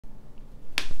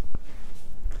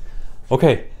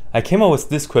Okay, I came up with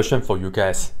this question for you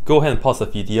guys. Go ahead and pause the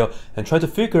video and try to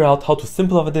figure out how to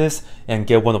simplify this and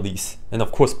get one of these. And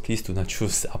of course, please do not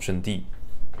choose option D.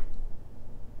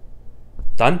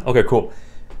 Done? Okay, cool.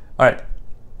 Alright,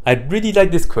 I really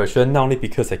like this question, not only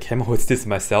because I came up with this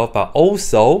myself, but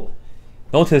also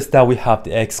notice that we have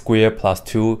the x squared plus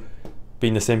 2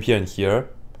 being the same here and here.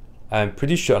 I'm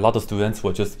pretty sure a lot of students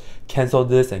will just cancel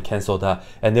this and cancel that,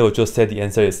 and they will just say the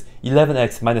answer is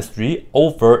 11x minus 3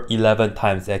 over 11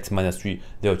 times x minus 3.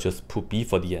 They'll just put B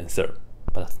for the answer.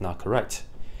 But that's not correct,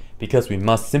 because we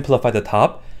must simplify the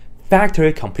top, factor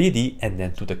it completely, and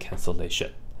then do the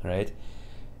cancellation, right?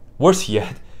 Worse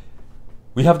yet,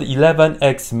 we have the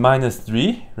 11x minus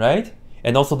 3, right?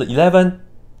 And also the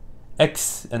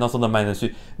 11x and also the minus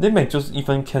 3. They may just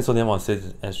even cancel them and say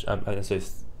the answer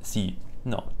is C.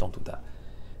 No, don't do that.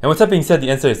 And with that being said, the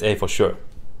answer is A for sure.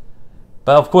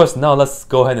 But of course, now let's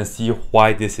go ahead and see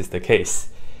why this is the case.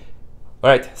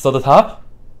 Alright, so the top,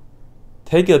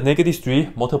 take a negative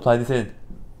 3, multiply this in,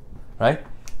 right?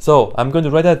 So I'm going to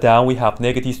write that down. We have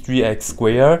negative 3x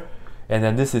squared, and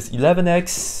then this is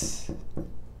 11x,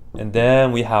 and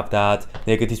then we have that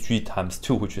negative 3 times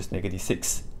 2, which is negative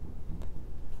 6.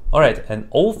 Alright, and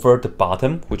over the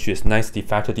bottom, which is nicely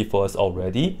factored for us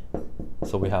already.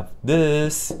 So we have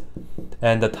this,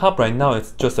 and the top right now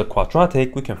is just a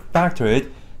quadratic. We can factor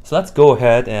it. So let's go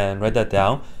ahead and write that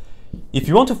down. If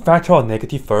you want to factor out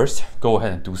negative first, go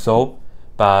ahead and do so.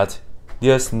 But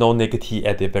there's no negative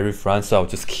at the very front, so I'll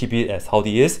just keep it as how it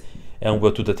is, and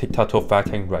we'll do the tic-tac-toe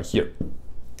factoring right here.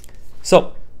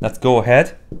 So let's go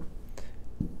ahead.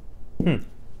 1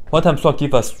 times 1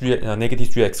 gives us negative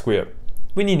 3x squared.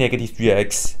 We need negative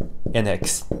 3x and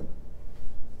x.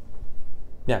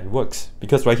 Yeah, it works.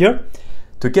 Because right here,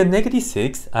 to get negative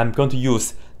 6, I'm going to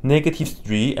use negative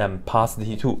 3 and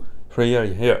positive 2 here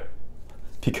and here.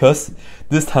 Because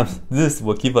this time, this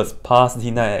will give us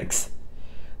positive 9x.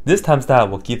 This times that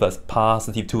will give us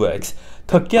positive 2x.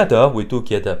 Together, we do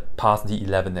get a positive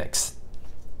 11x.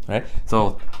 Right?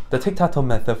 So the tic-tac-toe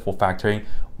method for factoring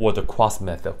or the cross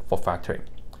method for factoring.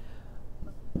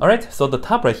 Alright, so the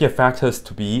top right here factors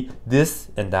to be this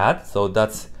and that. So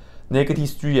that's negative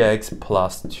 3x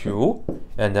plus 2.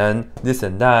 And then this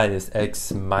and that is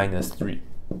x minus 3.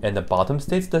 And the bottom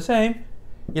stays the same.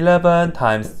 11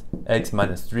 times x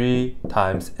minus 3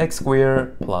 times x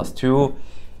squared plus 2.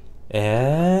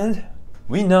 And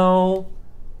we know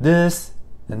this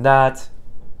and that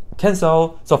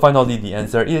cancel. So finally the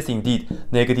answer is indeed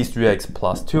negative 3x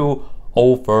plus 2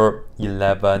 over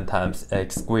 11 times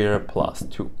x squared plus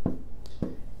 2.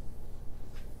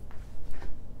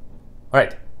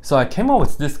 Alright, so I came up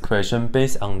with this question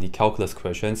based on the calculus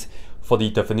questions for the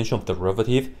definition of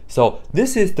derivative. So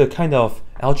this is the kind of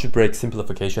algebraic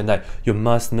simplification that you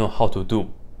must know how to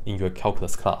do in your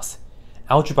calculus class.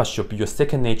 Algebra should be your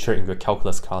second nature in your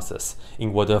calculus classes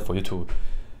in order for you to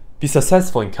be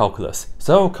successful in calculus.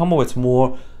 So I'll come up with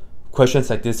more questions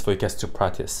like this for you guys to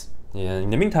practice. And in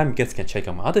the meantime, you guys can check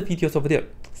out my other videos over there.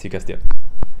 See you guys there.